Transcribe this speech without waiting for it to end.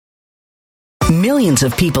Millions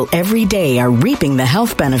of people every day are reaping the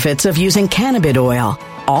health benefits of using cannabis oil,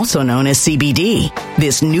 also known as CBD.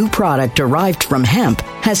 This new product derived from hemp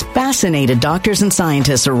has fascinated doctors and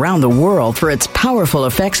scientists around the world for its powerful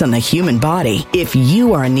effects on the human body. If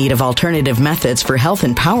you are in need of alternative methods for health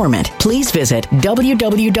empowerment, please visit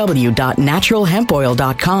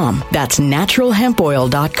www.naturalhempoil.com. That's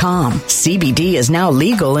naturalhempoil.com. CBD is now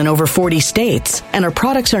legal in over 40 states, and our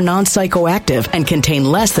products are non-psychoactive and contain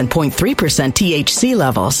less than 0.3% THC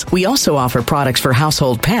levels. We also offer products for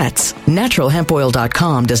household pets.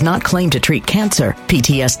 Naturalhempoil.com does not claim to treat cancer,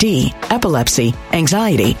 PTSD, epilepsy,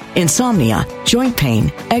 anxiety, insomnia, joint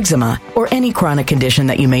pain, eczema, or any chronic condition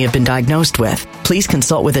that you may have been diagnosed with. Please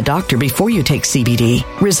consult with a doctor before you take CBD.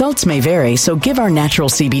 Results may vary, so give our natural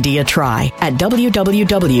CBD a try at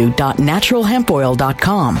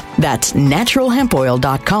www.naturalhempoil.com. That's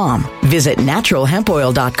naturalhempoil.com. Visit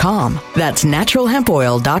naturalhempoil.com. That's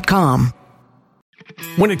naturalhempoil.com.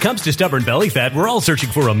 When it comes to stubborn belly fat, we're all searching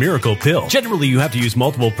for a miracle pill. Generally, you have to use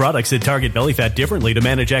multiple products that target belly fat differently to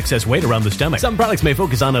manage excess weight around the stomach. Some products may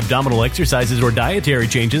focus on abdominal exercises or dietary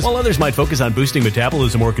changes, while others might focus on boosting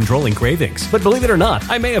metabolism or controlling cravings. But believe it or not,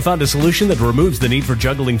 I may have found a solution that removes the need for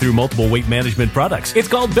juggling through multiple weight management products. It's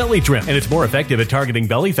called Belly Trim, and it's more effective at targeting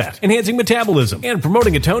belly fat, enhancing metabolism, and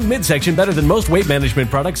promoting a toned midsection better than most weight management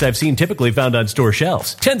products I've seen typically found on store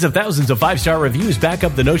shelves. Tens of thousands of 5-star reviews back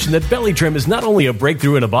up the notion that Belly Trim is not only a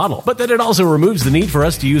breakthrough in a bottle, but that it also removes the need for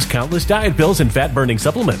us to use countless diet pills and fat-burning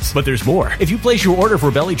supplements. But there's more. If you place your order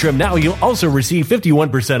for Belly Trim now, you'll also receive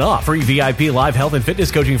 51% off, free VIP live health and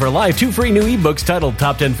fitness coaching for life, 2 free new ebooks titled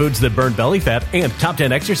Top 10 Foods That Burn Belly Fat and Top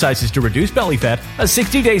 10 Exercises to Reduce Belly Fat, a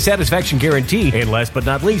 60-day satisfaction guarantee, and last but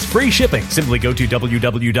not least, free shipping. Simply go to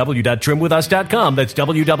www.trimwithus.com. That's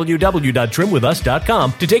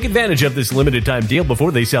www.trimwithus.com to take advantage of this limited time deal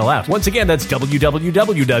before they sell out. Once again, that's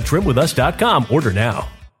www.trimwithus.com. Order now.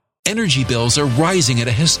 Energy bills are rising at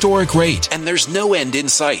a historic rate, and there's no end in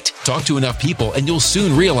sight. Talk to enough people, and you'll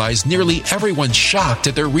soon realize nearly everyone's shocked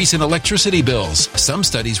at their recent electricity bills. Some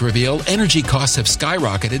studies reveal energy costs have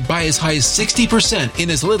skyrocketed by as high as 60%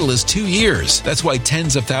 in as little as 2 years. That's why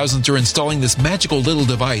tens of thousands are installing this magical little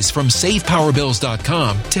device from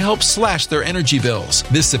SavePowerBills.com to help slash their energy bills.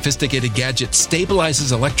 This sophisticated gadget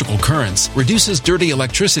stabilizes electrical currents, reduces dirty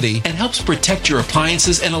electricity, and helps protect your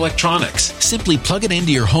appliances and electronics. Simply plug it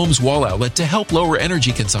into your home's wall outlet to help lower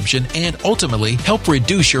energy consumption and ultimately help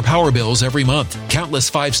reduce your power bills every month.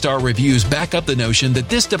 Countless 5-star reviews back up the notion that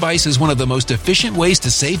this device is one of the most efficient ways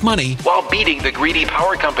to save money while beating the greedy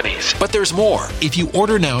power companies. But there's more. If you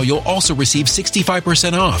order now, you'll also receive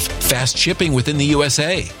 65% off, fast shipping within the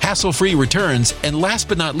USA, hassle-free returns, and last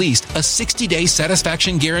but not least, a 60-day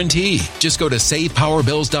satisfaction guarantee. Just go to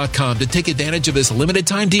SavePowerBills.com to take advantage of this limited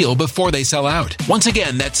time deal before they sell out. Once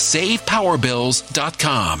again, that's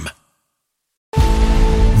SavePowerBills.com.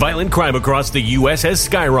 Violent crime across the U.S. has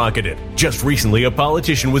skyrocketed. Just recently, a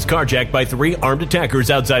politician was carjacked by 3 armed attackers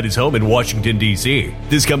outside his home in Washington, D.C.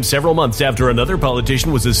 This comes several months after another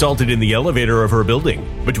politician was assaulted in the elevator of her building.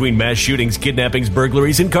 Between mass shootings, kidnappings,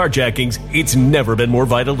 burglaries, and carjackings, it's never been more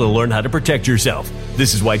vital to learn how to protect yourself.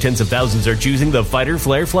 This is why tens of thousands are choosing the Fighter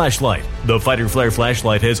Flare flashlight. The Fighter Flare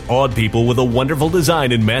flashlight has awed people with a wonderful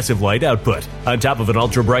design and massive light output. On top of an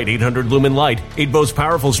ultra-bright 800-lumen light, it boasts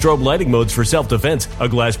powerful strobe lighting modes for self-defense, a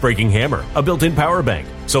glass-breaking hammer, a built-in power bank,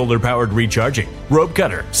 solar-powered recharging, rope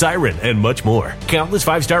cutter, siren, and much more. Countless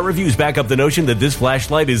 5-star reviews back up the notion that this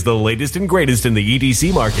flashlight is the latest and greatest in the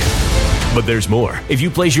EDC market. But there's more. If you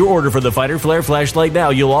place your order for the Fighter Flare flashlight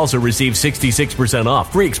now, you'll also receive 66%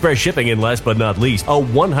 off, free express shipping, and last but not least, a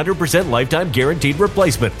 100% lifetime guaranteed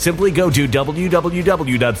replacement. Simply go to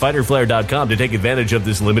www.fighterflare.com to take advantage of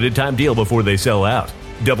this limited time deal before they sell out.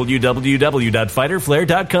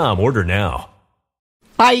 www.fighterflare.com. Order now.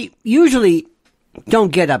 I usually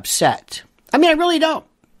don't get upset. I mean, I really don't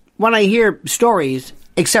when I hear stories,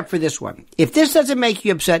 except for this one. If this doesn't make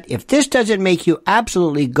you upset, if this doesn't make you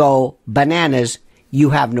absolutely go bananas,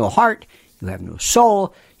 you have no heart, you have no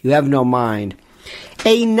soul, you have no mind.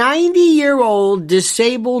 A 90-year-old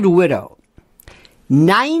disabled widow,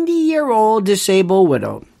 90-year-old disabled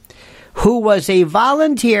widow, who was a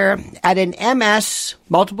volunteer at an MS,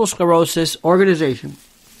 multiple sclerosis organization,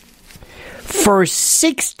 for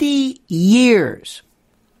 60 years.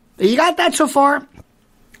 You got that so far?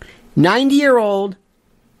 90-year-old,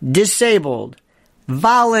 disabled,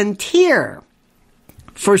 volunteer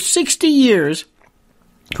for 60 years,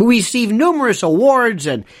 who received numerous awards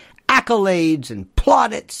and accolades and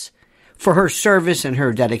plaudits for her service and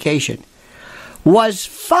her dedication, was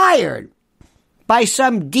fired by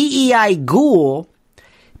some DEI ghoul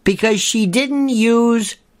because she didn't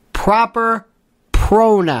use proper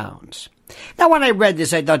pronouns. Now, when I read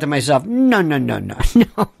this, I thought to myself, no,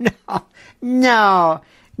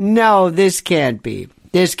 this can't be.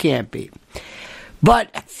 This can't be.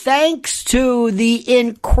 But thanks to the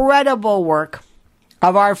incredible work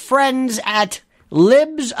of our friends at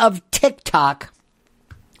Libs of TikTok,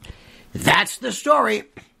 that's the story.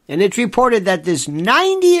 And it's reported that this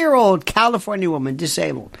 90-year-old California woman,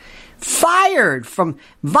 disabled, fired from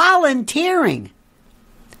volunteering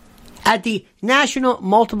at the National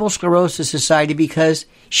Multiple Sclerosis Society because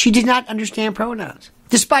she did not understand pronouns,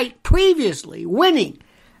 despite previously winning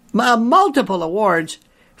multiple awards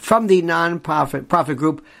from the non-profit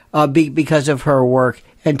group because of her work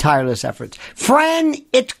and tireless efforts. Fran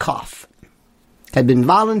Itkoff had been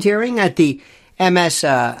volunteering at the MS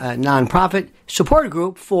nonprofit support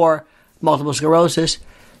group for multiple sclerosis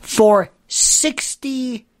for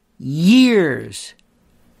 60 years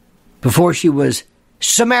before she was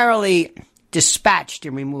summarily dispatched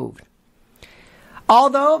and removed.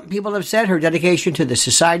 Although people have said her dedication to the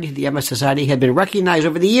society, the MS Society, had been recognized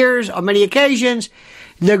over the years on many occasions,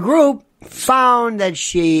 the group found that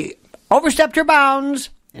she overstepped her bounds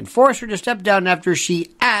and forced her to step down after she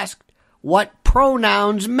asked what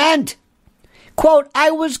pronouns meant. Quote, I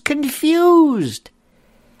was confused.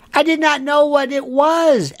 I did not know what it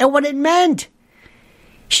was and what it meant.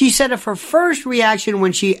 She said of her first reaction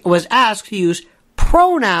when she was asked to use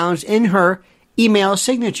pronouns in her email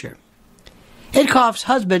signature. Itkoff's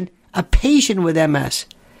husband, a patient with MS,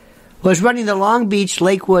 was running the Long Beach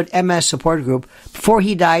Lakewood MS support group before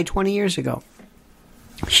he died 20 years ago.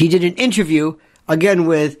 She did an interview, again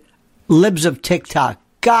with Libs of TikTok.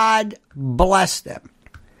 God bless them.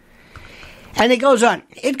 And it goes on.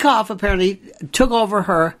 Itkoff apparently took over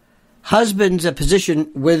her husband's position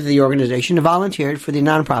with the organization and volunteered for the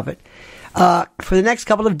nonprofit for the next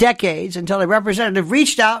couple of decades until a representative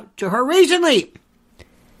reached out to her recently.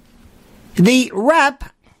 The rep,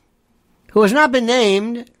 who has not been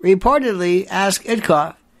named, reportedly asked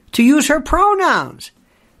Itkoff to use her pronouns,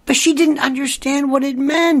 but she didn't understand what it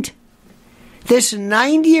meant. This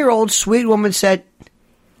 90-year-old sweet woman said,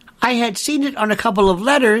 I had seen it on a couple of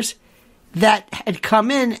letters that had come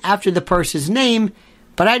in after the person's name,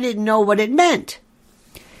 but I didn't know what it meant.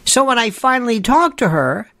 So when I finally talked to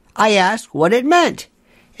her, I asked what it meant.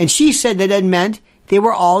 And she said that it meant they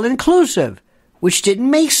were all inclusive, which didn't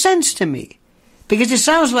make sense to me. Because it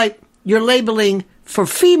sounds like you're labeling for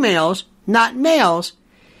females, not males,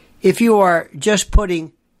 if you are just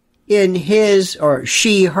putting in his or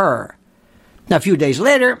she, her. Now, a few days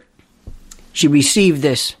later, she received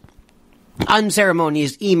this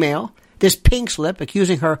unceremonious email, this pink slip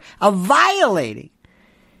accusing her of violating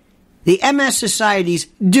the MS Society's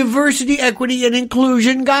diversity, equity, and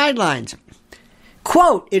inclusion guidelines.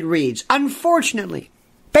 Quote, it reads, unfortunately,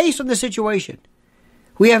 based on the situation,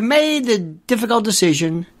 we have made the difficult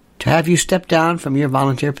decision to have you step down from your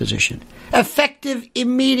volunteer position, effective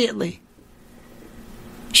immediately.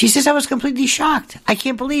 She says, I was completely shocked. I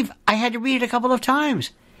can't believe I had to read it a couple of times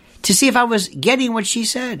to see if I was getting what she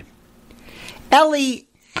said. Ellie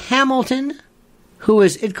Hamilton, who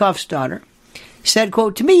is Itkoff's daughter, said,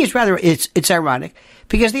 quote, to me it's ironic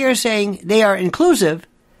because they are saying they are inclusive,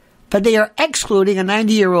 but they are excluding a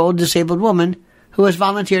 90-year-old disabled woman who has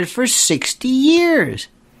volunteered for 60 years.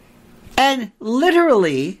 And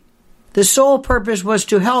literally, the sole purpose was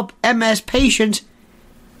to help MS patients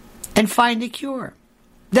and find a cure.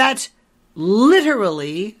 That's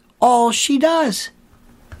literally all she does.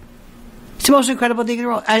 It's the most incredible thing in the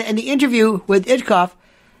world. And the interview with Itkoff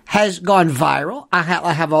has gone viral. I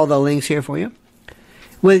have all the links here for you.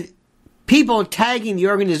 With people tagging the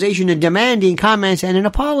organization and demanding comments and an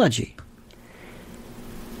apology.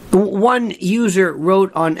 One user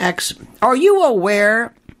wrote on X, are you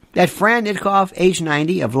aware that Fran Itkoff, age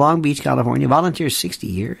 90, of Long Beach, California, volunteered 60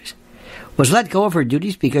 years, was let go of her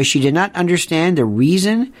duties because she did not understand the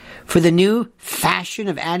reason for the new fashion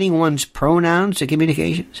of adding one's pronouns to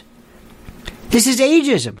communications? This is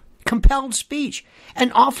ageism, compelled speech,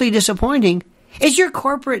 and awfully disappointing. Is your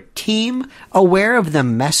corporate team aware of the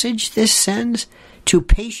message this sends to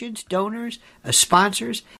patients, donors,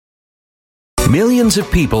 sponsors? Millions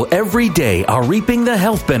of people every day are reaping the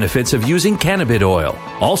health benefits of using cannabis oil,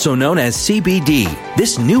 also known as CBD.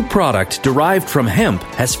 This new product derived from hemp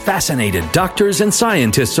has fascinated doctors and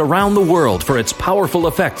scientists around the world for its powerful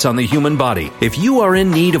effects on the human body. If you are in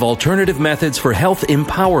need of alternative methods for health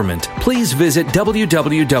empowerment, please visit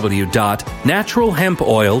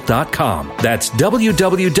www.naturalhempoil.com. That's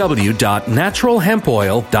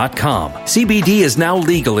www.naturalhempoil.com. CBD is now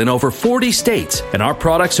legal in over 40 states, and our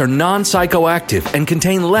products are non-psychoactive active and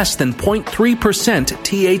contain less than 0.3%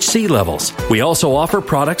 THC levels. We also offer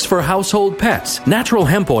products for household pets.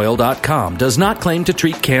 NaturalHempOil.com does not claim to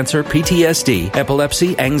treat cancer, PTSD,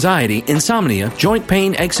 epilepsy, anxiety, insomnia, joint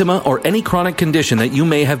pain, eczema, or any chronic condition that you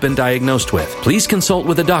may have been diagnosed with. Please consult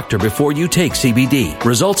with a doctor before you take CBD.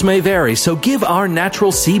 Results may vary, so give our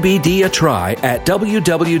natural CBD a try at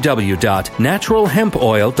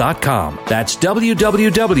www.naturalhempoil.com. That's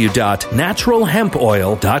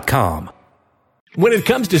www.naturalhempoil.com. When it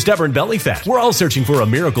comes to stubborn belly fat, we're all searching for a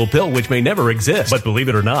miracle pill which may never exist. But believe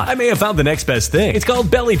it or not, I may have found the next best thing. It's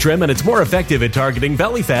called Belly Trim, and it's more effective at targeting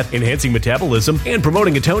belly fat, enhancing metabolism, and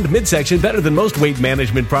promoting a toned midsection better than most weight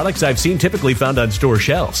management products I've seen typically found on store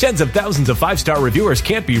shelves. Tens of thousands of 5-star reviewers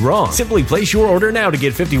can't be wrong. Simply place your order now to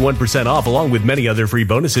get 51% off along with many other free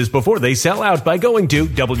bonuses before they sell out by going to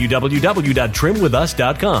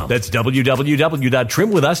www.trimwithus.com. That's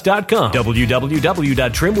www.trimwithus.com.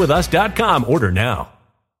 www.trimwithus.com. Order now.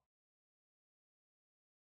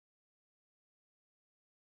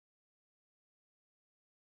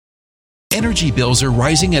 Energy bills are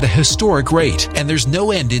rising at a historic rate, and there's no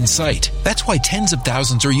end in sight. That's why tens of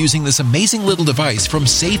thousands are using this amazing little device from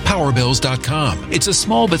SavePowerBills.com. It's a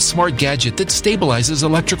small but smart gadget that stabilizes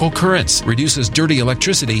electrical currents, reduces dirty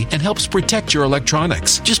electricity, and helps protect your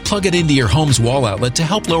electronics. Just plug it into your home's wall outlet to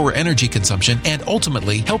help lower energy consumption and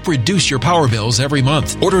ultimately help reduce your power bills every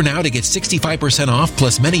month. Order now to get 65% off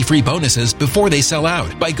plus many free bonuses before they sell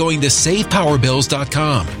out by going to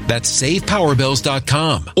SavePowerBills.com. That's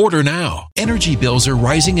SavePowerBills.com. Order now. Energy bills are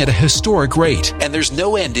rising at a historic rate, and there's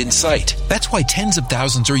no end in sight. That's why tens of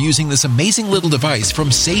thousands are using this amazing little device from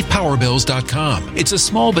SavePowerBills.com. It's a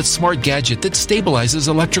small but smart gadget that stabilizes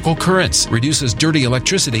electrical currents, reduces dirty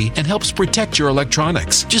electricity, and helps protect your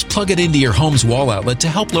electronics. Just plug it into your home's wall outlet to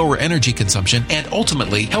help lower energy consumption and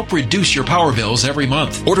ultimately help reduce your power bills every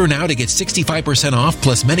month. Order now to get 65% off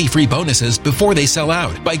plus many free bonuses before they sell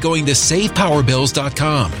out by going to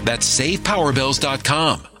SavePowerBills.com. That's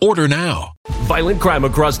SavePowerBills.com. Order now. Violent crime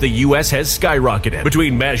across the U.S. has skyrocketed.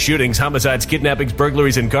 Between mass shootings, homicides, kidnappings,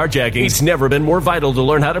 burglaries, and carjacking, it's never been more vital to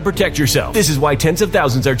learn how to protect yourself. This is why tens of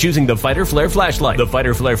thousands are choosing the Fighter Flare flashlight. The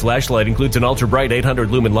Fighter Flare flashlight includes an ultra-bright 800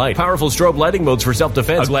 lumen light, powerful strobe lighting modes for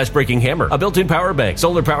self-defense, a glass-breaking hammer, a built-in power bank,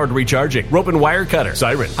 solar-powered recharging, rope and wire cutter,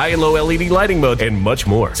 siren, high and low LED lighting mode, and much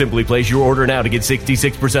more. Simply place your order now to get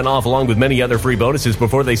 66% off along with many other free bonuses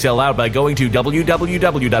before they sell out by going to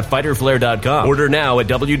www.fighterflare.com. Order now at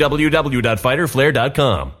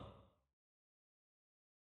www.fighterflare.com.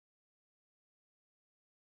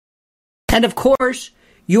 And of course,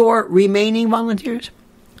 your remaining volunteers.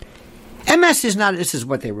 MS is not, this is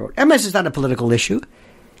what they wrote, MS is not a political issue.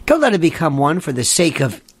 Don't let it become one for the sake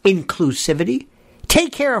of inclusivity.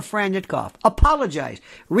 Take care of Fran Nitkoff. Apologize.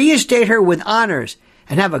 Reinstate her with honors.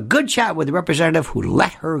 And have a good chat with the representative who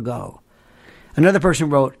let her go. Another person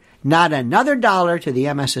wrote, not another dollar to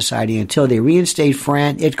the MS Society until they reinstate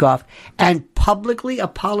Fran Itkoff and publicly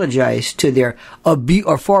apologize to their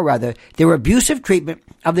abusive treatment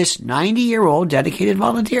of this 90-year-old dedicated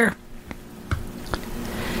volunteer.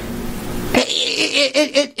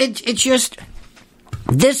 It's just,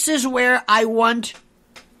 this is where I want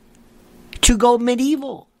to go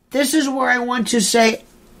medieval. This is where I want to say,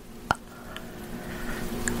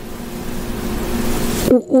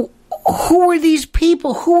 who are these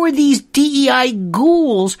people? Who are these DEI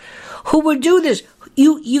ghouls who would do this?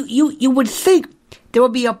 You would think there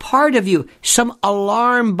would be a part of you, some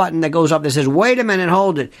alarm button that goes up that says, wait a minute,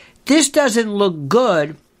 hold it. This doesn't look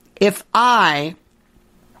good if I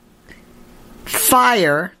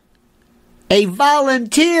fire a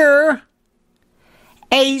volunteer,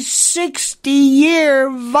 a 60-year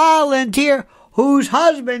volunteer whose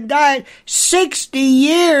husband died, 60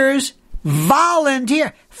 years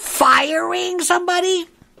volunteer. Firing somebody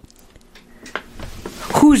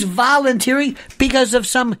who's volunteering because of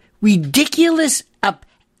some ridiculous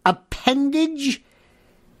appendage,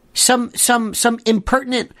 some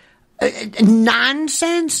impertinent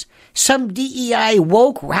nonsense, some DEI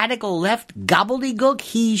woke radical left gobbledygook,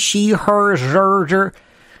 he, she, her, her.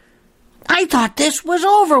 I thought this was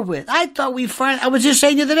over with. I thought I was just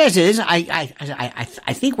saying the other day,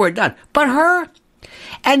 I think we're done. But her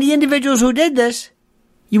and the individuals who did this,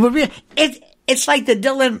 you would realize, it's like the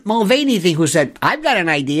Dylan Mulvaney thing who said, I've got an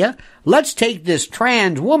idea. Let's take this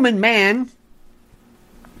trans woman, man,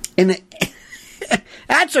 and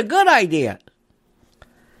that's a good idea.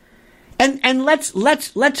 And let's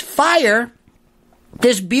fire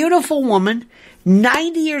This beautiful woman,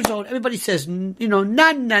 90 years old. Everybody says,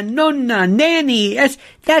 nana, nonna, nanny.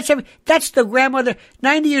 That's the grandmother,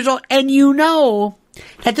 90 years old. And you know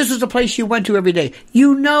that this was the place she went to every day.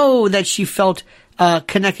 You know that she felt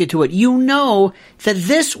connected to it. You know that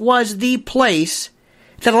this was the place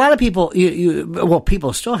that a lot of people,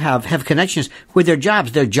 people still have connections with their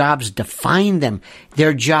jobs. Their jobs define them.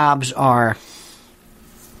 Their jobs are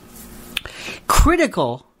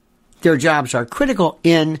critical. Their jobs are critical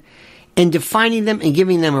in defining them and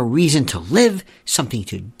giving them a reason to live, something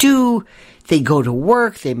to do. They go to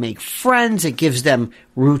work. They make friends. It gives them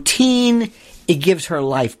routine. It gives her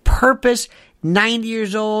life purpose. 90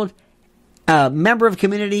 years old, member of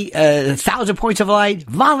community, 1,000 points of light,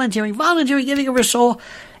 volunteering, giving of her soul.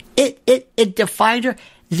 It defined her.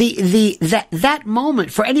 That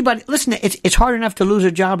moment for anybody, listen, it's hard enough to lose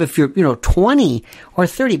a job if you're, 20 or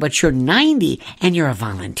 30, but you're 90 and you're a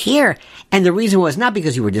volunteer. And the reason was not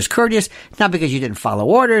because you were discourteous, not because you didn't follow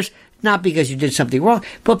orders, not because you did something wrong,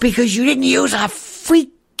 but because you didn't use a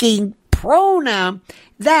freaking pronoun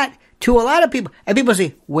that to a lot of people, and people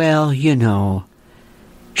say, well,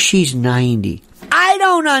 she's 90. I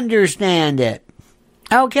don't understand it.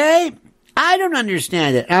 Okay? I don't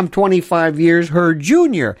understand it. I'm 25 years her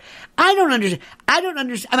junior. I don't understand.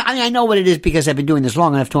 I know what it is because I've been doing this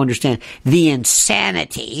long enough to understand the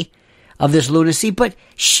insanity of this lunacy. But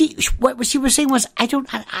what she was saying was,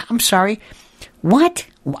 I'm sorry. What?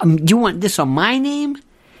 Do you want this on my name?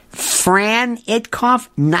 Fran Itkoff,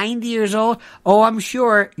 90 years old. Oh, I'm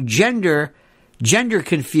sure gender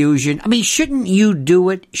confusion. I mean, shouldn't you do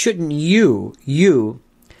it? Shouldn't you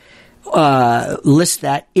list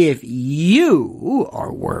that if you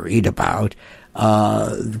are worried about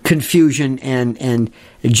confusion and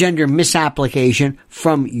gender misapplication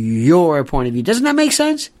from your point of view? Doesn't that make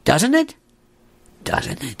sense? Doesn't it?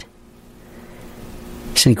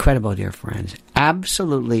 It's incredible, dear friends.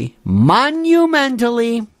 Absolutely,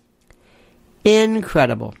 monumentally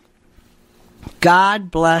incredible.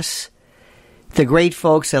 God bless the great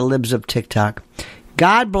folks at Libs of TikTok.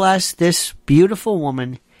 God bless this beautiful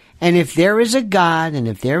woman. And if there is a God and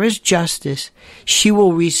if there is justice, she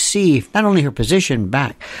will receive not only her position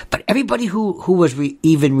back, but everybody who was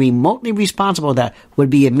even remotely responsible for that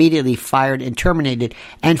would be immediately fired and terminated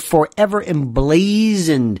and forever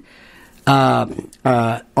emblazoned on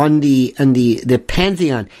the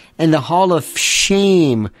pantheon and the hall of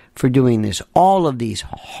shame for doing this. All of these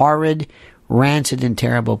horrid, rancid, and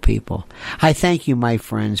terrible people. I thank you, my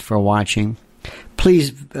friends, for watching.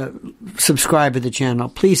 Please subscribe to the channel.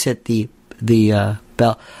 Please hit the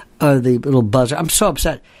bell, the little buzzer. I'm so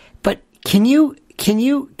upset, but can you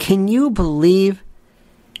believe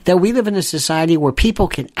that we live in a society where people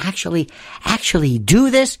can actually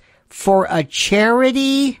do this for a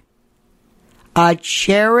charity, a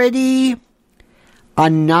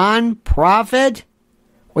non-profit,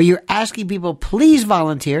 where you're asking people, please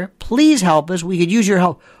volunteer, please help us. We could use your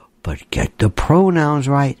help, but get the pronouns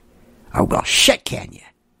right. Oh, well, shit, can you?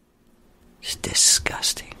 It's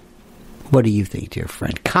disgusting. What do you think, dear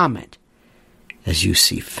friend? Comment as you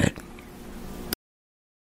see fit.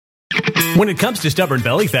 When it comes to stubborn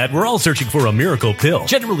belly fat, we're all searching for a miracle pill.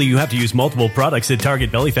 Generally, you have to use multiple products that target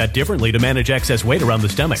belly fat differently to manage excess weight around the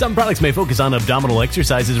stomach. Some products may focus on abdominal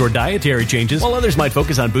exercises or dietary changes, while others might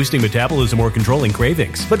focus on boosting metabolism or controlling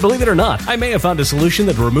cravings. But believe it or not, I may have found a solution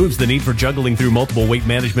that removes the need for juggling through multiple weight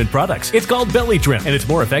management products. It's called Belly Trim, and it's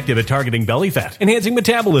more effective at targeting belly fat, enhancing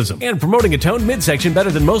metabolism, and promoting a toned midsection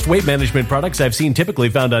better than most weight management products I've seen typically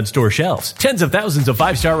found on store shelves. Tens of thousands of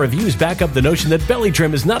 5-star reviews back up the notion that Belly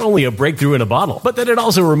Trim is not only a breakthrough in a bottle, but that it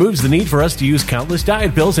also removes the need for us to use countless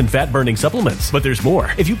diet pills and fat-burning supplements. But there's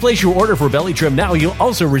more. If you place your order for Belly Trim now, you'll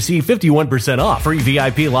also receive 51% off, free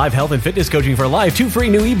VIP live health and fitness coaching for life, 2 free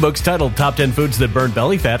new ebooks titled Top 10 Foods That Burn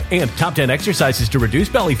Belly Fat and Top 10 Exercises to Reduce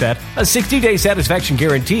Belly Fat, a 60-day satisfaction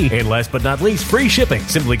guarantee, and last but not least, free shipping.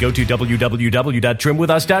 Simply go to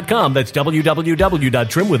www.trimwithus.com. That's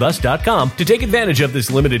www.trimwithus.com to take advantage of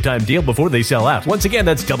this limited time deal before they sell out. Once again,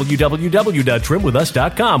 that's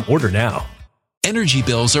www.trimwithus.com. Order now. Energy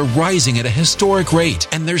bills are rising at a historic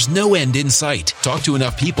rate, and there's no end in sight. Talk to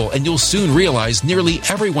enough people, and you'll soon realize nearly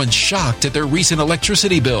everyone's shocked at their recent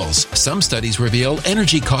electricity bills. Some studies reveal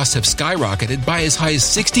energy costs have skyrocketed by as high as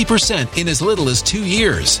 60% in as little as 2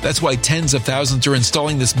 years. That's why tens of thousands are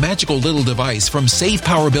installing this magical little device from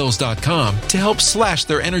SavePowerBills.com to help slash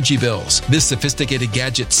their energy bills. This sophisticated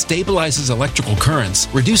gadget stabilizes electrical currents,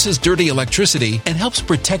 reduces dirty electricity, and helps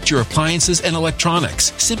protect your appliances and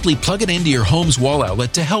electronics. Simply plug it into your home's home's wall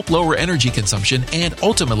outlet to help lower energy consumption and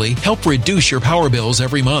ultimately help reduce your power bills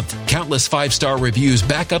every month. Countless 5-star reviews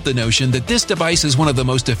back up the notion that this device is one of the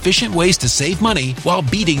most efficient ways to save money while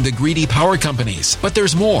beating the greedy power companies. But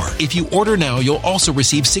there's more. If you order now, you'll also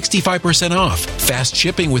receive 65% off, fast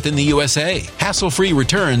shipping within the USA, hassle-free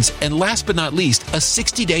returns, and last but not least, a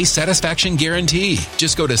 60-day satisfaction guarantee.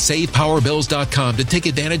 Just go to SavePowerBills.com to take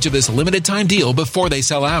advantage of this limited time deal before they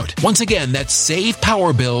sell out. Once again, that's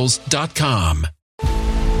SavePowerBills.com.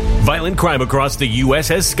 Violent crime across the U.S.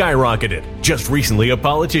 has skyrocketed. Just recently, a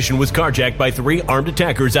politician was carjacked by 3 armed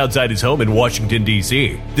attackers outside his home in Washington,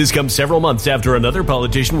 D.C. This comes several months after another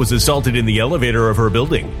politician was assaulted in the elevator of her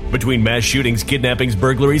building. Between mass shootings, kidnappings,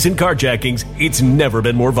 burglaries, and carjackings, it's never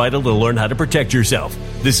been more vital to learn how to protect yourself.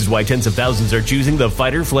 This is why tens of thousands are choosing the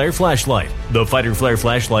Fighter Flare flashlight. The Fighter Flare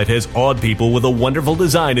flashlight has awed people with a wonderful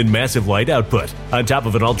design and massive light output. On top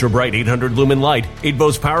of an ultra-bright 800-lumen light, it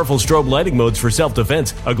boasts powerful strobe lighting modes for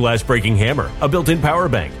self-defense, a glass-breaking hammer, a built-in power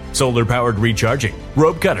bank, solar-powered recharging,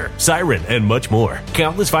 rope cutter, siren, and much more.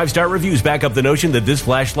 Countless 5-star reviews back up the notion that this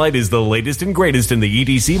flashlight is the latest and greatest in the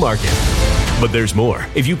EDC market. But there's more.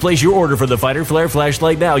 If you place your order for the Fighter Flare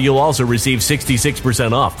flashlight now, you'll also receive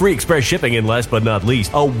 66% off, free express shipping, and last but not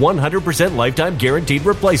least, a 100% lifetime guaranteed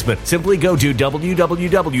replacement. Simply go to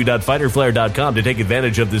www.fighterflare.com to take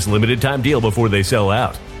advantage of this limited time deal before they sell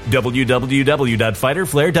out.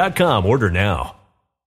 www.fighterflare.com. Order now.